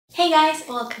Hey guys,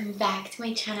 welcome back to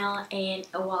my channel and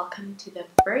welcome to the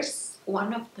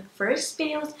one of the first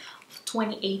videos of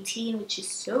 2018, which is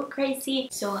so crazy.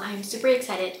 So I'm super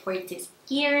excited for this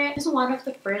year. This is one of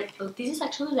the first, this is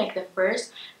actually like the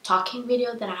first talking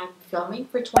video that I'm filming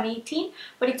for 2018,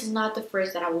 but it's not the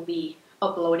first that I will be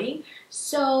uploading,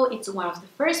 so it's one of the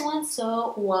first ones.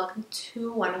 So welcome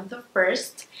to one of the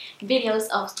first videos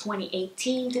of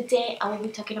 2018. Today I will be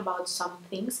talking about some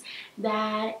things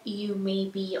that you may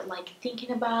be like thinking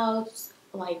about,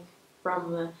 like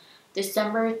from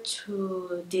December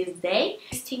to this day.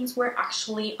 These things were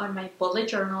actually on my bullet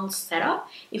journal setup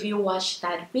if you watched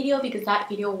that video, because that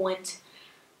video went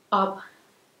up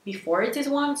before this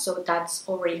one, so that's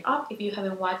already up. If you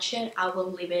haven't watched it, I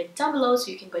will leave it down below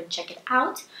so you can go and check it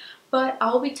out. But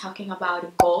I will be talking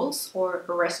about goals or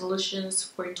resolutions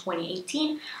for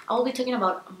 2018. I will be talking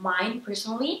about mine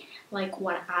personally, like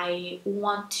what I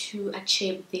want to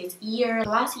achieve this year.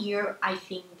 Last year, I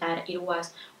think that it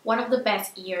was one of the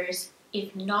best years,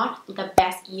 if not the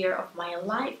best year of my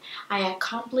life. I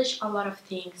accomplished a lot of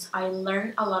things, I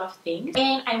learned a lot of things,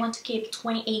 and I want to keep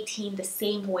 2018 the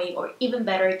same way or even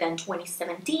better than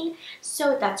 2017.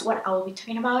 So that's what I will be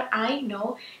talking about. I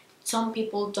know some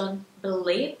people don't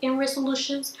believe in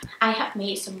resolutions. I have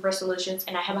made some resolutions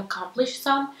and I have accomplished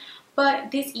some, but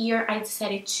this year I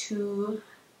decided to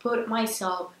put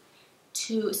myself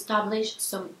to establish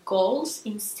some goals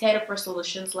instead of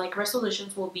resolutions. Like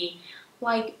resolutions will be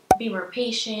like be more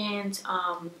patient,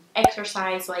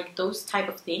 exercise, like those type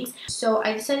of things. So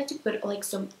I decided to put like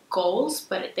some goals,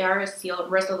 but there are still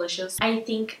resolutions. I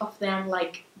think of them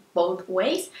like both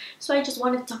ways, so I just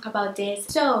wanted to talk about this.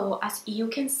 So as you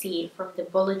can see from the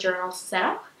bullet journal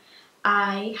setup,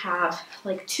 I have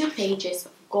like 2 pages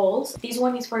of goals. This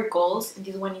one is for goals and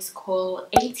this one is called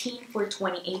 18 for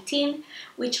 2018,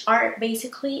 which are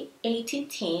basically 18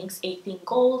 things, 18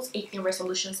 goals, 18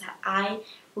 resolutions that I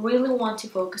really want to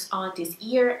focus on this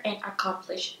year and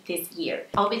accomplish this year.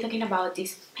 I'll be talking about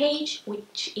this page,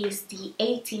 which is the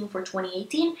 18 for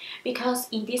 2018, because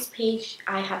in this page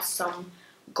I have some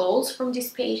goals from this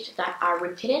page that are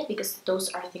repeated, because those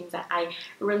are things that I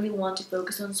really want to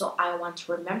focus on. So I want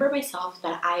to remember myself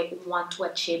that I want to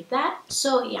achieve that.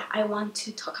 So yeah, I want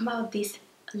to talk about these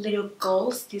little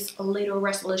goals, these little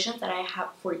resolutions that I have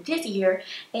for this year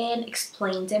and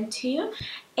explain them to you.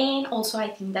 And also I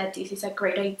think that this is a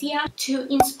great idea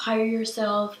to inspire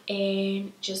yourself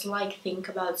and just like think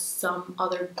about some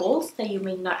other goals that you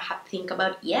may not have think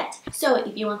about yet. So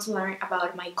if you want to learn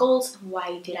about my goals,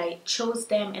 why did I chose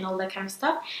them and all that kind of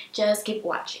stuff, just keep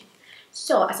watching.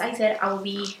 So as I said, I will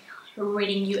be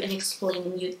reading you and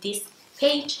explaining you this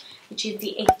page, which is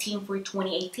the 18 for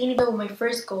 2018. So my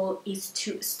first goal is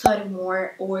to study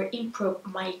more or improve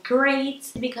my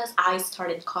grades, because I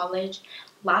started college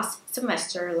last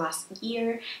semester, last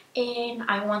year, and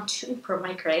I want to improve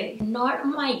my grades. Not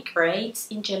my grades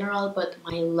in general, but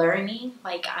my learning.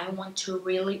 Like I want to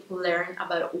really learn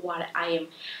about what I am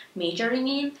majoring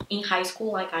in. In high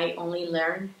school, like I only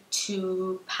learned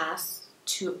to pass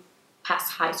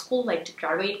high school, like to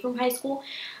graduate from high school.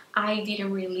 I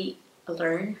didn't really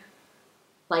learn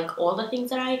like all the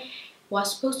things that I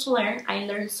was supposed to learn. I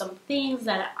learned some things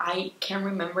that I can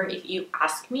remember if you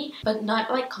ask me, but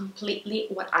not like completely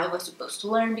what I was supposed to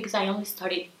learn, because I only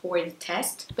studied for the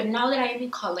test. But now that I am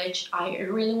in college, I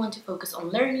really want to focus on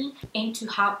learning and to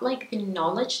have like the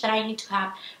knowledge that I need to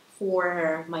have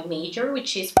for my major,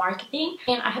 which is marketing.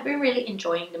 And I have been really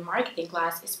enjoying the marketing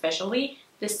class, especially.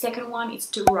 The second one is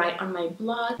to write on my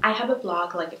blog. I have a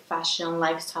blog, like a fashion,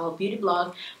 lifestyle, beauty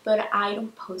blog, but I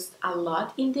don't post a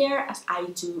lot in there as I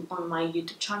do on my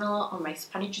YouTube channel, on my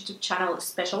Spanish YouTube channel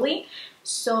especially.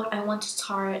 So I want to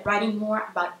start writing more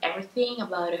about everything,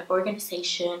 about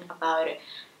organization, about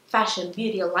fashion,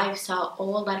 beauty, lifestyle,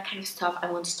 all that kind of stuff. I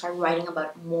want to start writing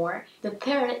about more. The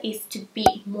third is to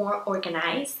be more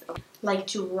organized, like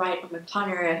to write on my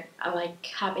planner, I like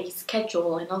have a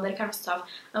schedule and all that kind of stuff.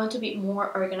 I want to be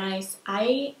more organized.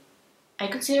 I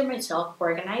consider myself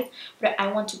organized, but I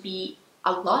want to be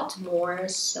a lot more,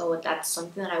 so that's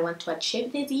something that I want to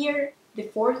achieve this year. The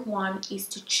fourth one is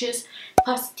to choose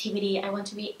positivity. I want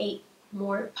to be a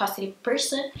more positive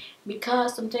person,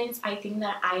 because sometimes I think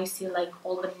that I see like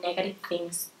all the negative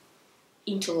things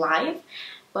into life,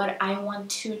 but I want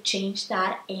to change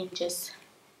that and just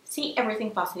see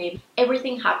everything positive.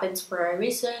 Everything happens for a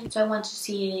reason, so I want to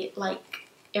see like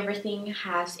everything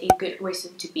has a good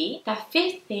reason to be. The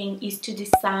fifth thing is to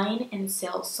design and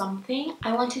sell something.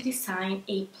 I want to design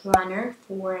a planner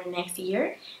for next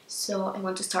year, so I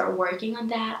want to start working on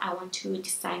that. I want to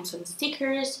design some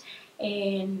stickers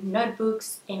and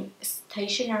notebooks and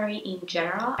stationery in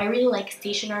general. I really like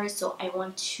stationery, so I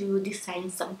want to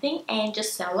design something and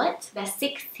just sell it. The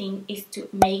sixth thing is to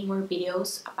make more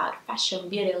videos about fashion,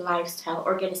 beauty, lifestyle,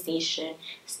 organization,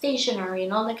 stationery,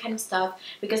 and all that kind of stuff,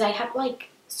 because I have like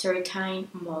certain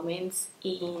moments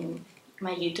in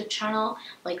my YouTube channel.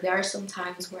 Like there are some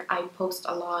times where I post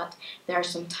a lot, there are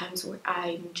some times where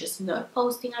I'm just not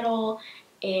posting at all,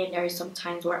 and there are some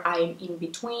times where I'm in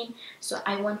between. So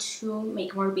I want to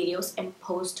make more videos and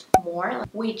post more,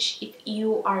 which if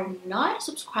you are not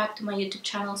subscribed to my YouTube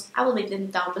channels, I will leave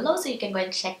them down below so you can go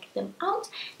and check them out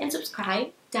and subscribe.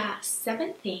 The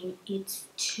seventh thing is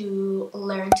to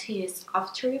learn to use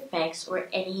After Effects or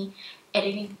any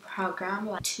editing program,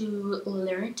 like to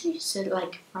learn to use it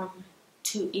like from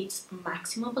to its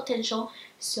maximum potential,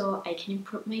 so I can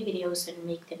improve my videos and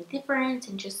make them different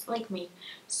and just like make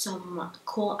some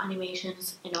cool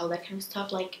animations and all that kind of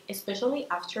stuff. Like especially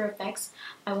After Effects,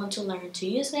 I want to learn to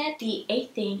use it. The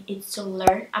eighth thing is to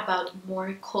learn about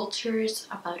more cultures,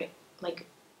 about like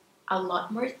a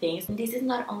lot more things. And this is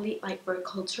not only like for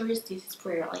cultures, this is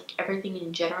for like everything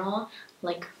in general,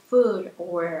 like food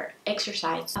or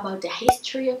exercise, about the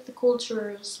history of the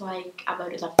cultures, like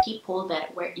about the people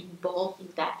that were involved in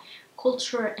that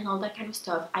culture and all that kind of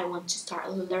stuff. I want to start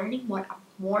learning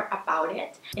more about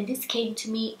it. And this came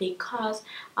to me because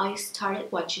I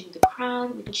started watching The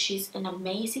Crown, which is an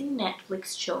amazing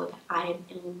Netflix show that I am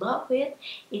in love with.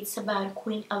 It's about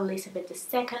Queen Elizabeth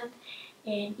II,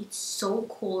 and it's so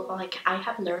cool. Like I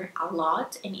have learned a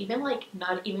lot, and even like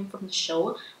not even from the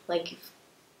show, like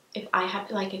if I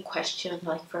have like a question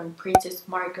like from Princess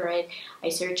Margaret, I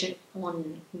search it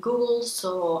on Google,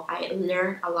 so I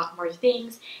learn a lot more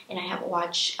things. And I have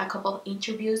watched a couple of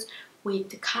interviews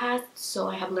with the cast, so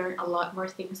I have learned a lot more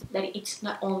things that it's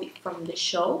not only from the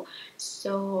show.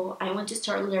 So I want to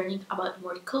start learning about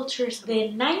more cultures. The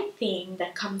ninth thing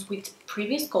that comes with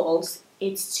previous goals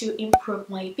is to improve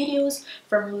my videos.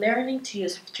 From learning to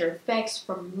use After Effects,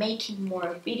 from making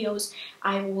more videos,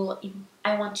 I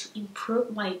want to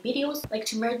improve my videos, like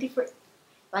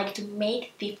to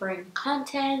make different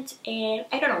content, and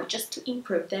I don't know, just to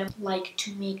improve them, like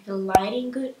to make the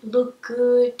lighting look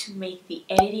good, to make the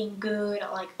editing good,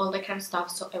 like all that kind of stuff.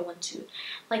 So I want to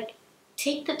like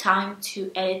take the time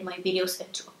to edit my videos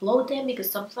and to upload them,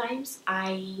 because sometimes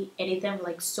I edit them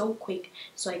like so quick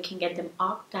so I can get them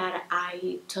up that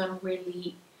I don't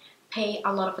really pay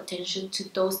a lot of attention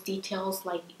to those details,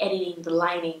 like editing, the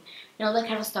lighting, and all that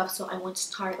kind of stuff. So I want to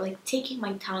start like taking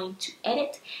my time to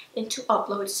edit and to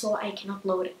upload, so I can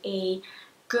upload a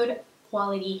good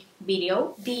quality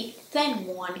video. The 10th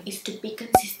one is to be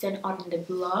consistent on the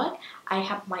blog. I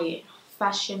have my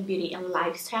fashion, beauty, and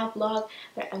lifestyle blog,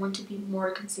 but I want to be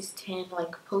more consistent,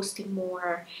 like posting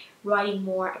more, writing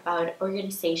more about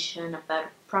organization, about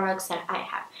products that I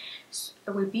have,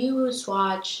 reviews,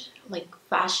 swatch, like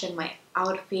fashion, my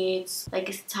outfits,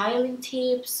 like styling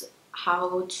tips,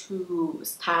 how to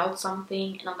style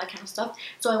something and all that kind of stuff.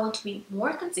 So I want to be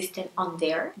more consistent on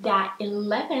there. The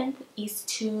 11th is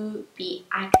to be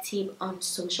active on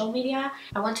social media.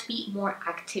 I want to be more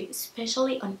active,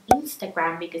 especially on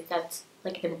Instagram, because that's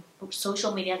like the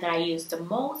social media that I use the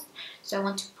most. So I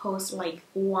want to post like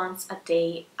once a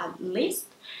day at least.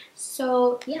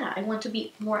 So yeah, I want to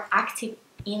be more active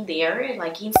in there,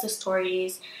 like Insta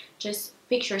stories, just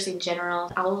pictures in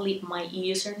general. I'll leave my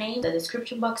username in the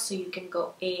description box so you can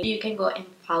go and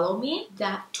follow me.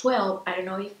 The 12, I don't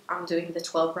know if I'm doing the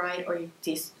 12 right or if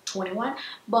this 21,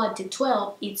 but the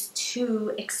 12 is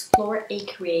to explore a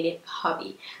creative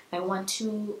hobby. I want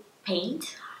to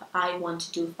paint, I want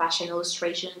to do fashion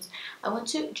illustrations, I want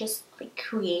to just like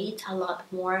create a lot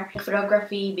more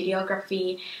photography,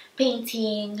 videography,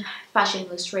 painting, fashion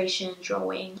illustration,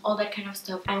 drawing, all that kind of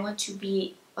stuff. I want to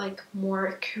be like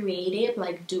more creative,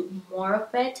 like do more of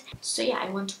it. So yeah, I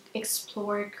want to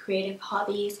explore creative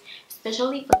hobbies,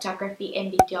 especially photography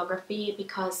and videography,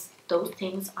 because those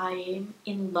things I'm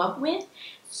in love with.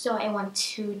 So I want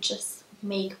to just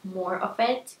make more of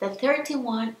it. The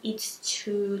 31 is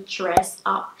to dress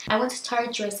up. I want to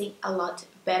start dressing a lot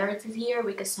better this year,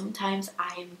 because sometimes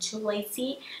I am too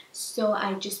lazy, so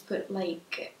I just put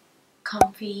like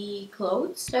comfy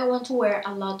clothes. So I want to wear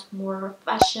a lot more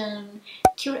fashion,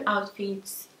 cute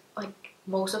outfits, like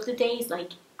most of the days.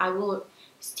 Like I will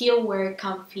still wear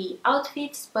comfy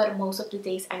outfits, but most of the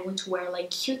days I want to wear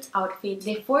like cute outfits.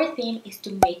 The 4th thing is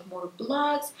to make more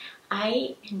vlogs.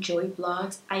 I enjoy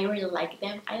vlogs, I really like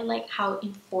them. I like how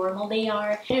informal they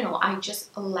are. I don't know, I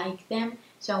just like them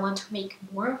so I want to make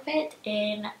more of it.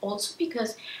 And also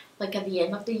because like at the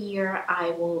end of the year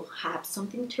I will have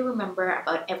something to remember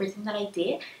about everything that I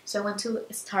did, so I want to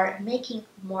start making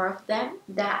more of them.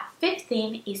 The fifth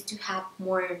thing is to have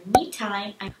more me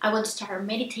time. I want to start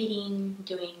meditating,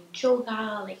 doing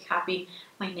yoga, like having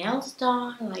my nails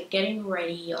done, like getting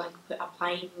ready, like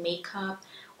applying makeup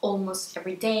almost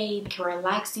every day, like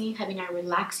relaxing, having a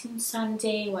relaxing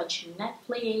Sunday, watching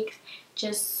Netflix,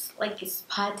 just like a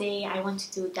spa day. I want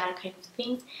to do that kind of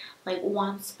things like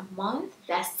once a month.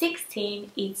 The sixth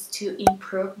thing is to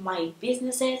improve my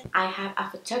businesses. I have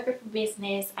a photography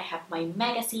business, I have my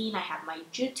magazine, I have my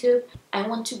YouTube. I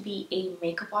want to be a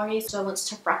makeup artist, so I want to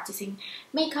start practicing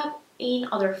makeup in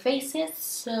other faces.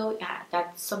 So yeah,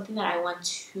 that's something that I want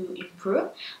to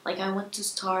improve. Like I want to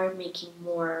start making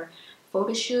more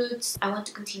photo shoots. I want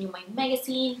to continue my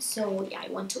magazine. So yeah, I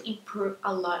want to improve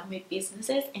a lot my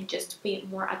businesses and just to pay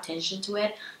more attention to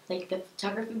it. Like the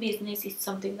photography business is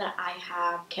something that I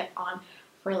have kept on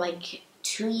for like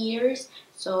 2 years,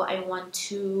 so I want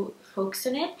to focus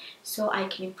on it so I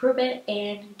can improve it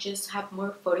and just have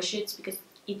more photo shoots because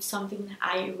it's something that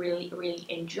I really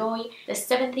enjoy. The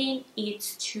seventh thing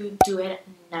is to do it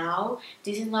now.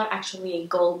 This is not actually a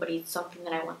goal, but it's something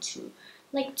that I want to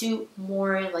like do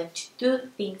more, like to do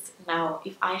things now.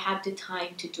 If I have the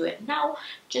time to do it now,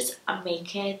 just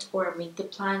make it or make the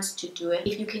plans to do it.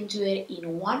 If you can do it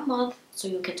in 1 month, so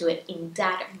you can do it in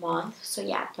that month. So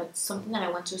yeah, that's something that I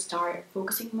want to start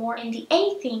focusing more. And the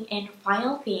eighth thing and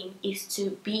final thing is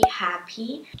to be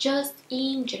happy, just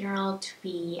in general, to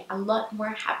be a lot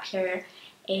more happier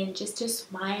and just to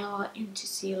smile and to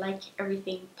see like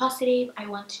everything positive. I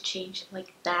want to change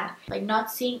like that, like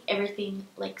not seeing everything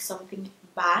like something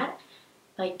bad.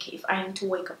 Like if I'm to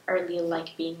wake up early,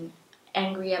 like being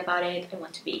angry about it, I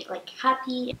want to be like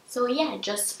happy. So yeah,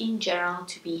 just in general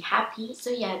to be happy. So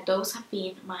yeah, those have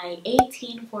been my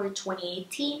 18 for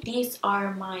 2018. These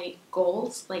are my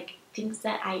goals, like things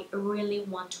that I really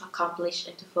want to accomplish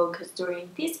and to focus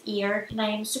during this year, and I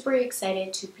am super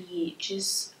excited to be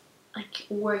just like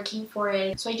working for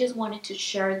it. So I just wanted to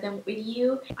share them with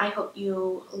you. I hope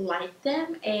you like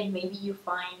them and maybe you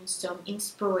find some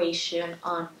inspiration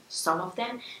on some of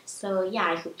them. So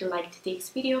yeah, I hope you liked this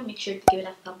video. Make sure to give it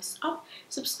a thumbs up,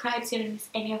 subscribe so you don't miss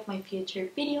any of my future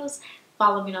videos,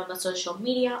 follow me on my social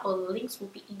media. All the links will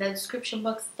be in the description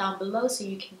box down below so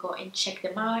you can go and check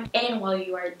them out, and while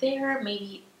you are there,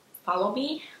 maybe follow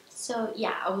me. So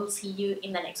yeah, I will see you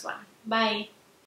in the next one. Bye!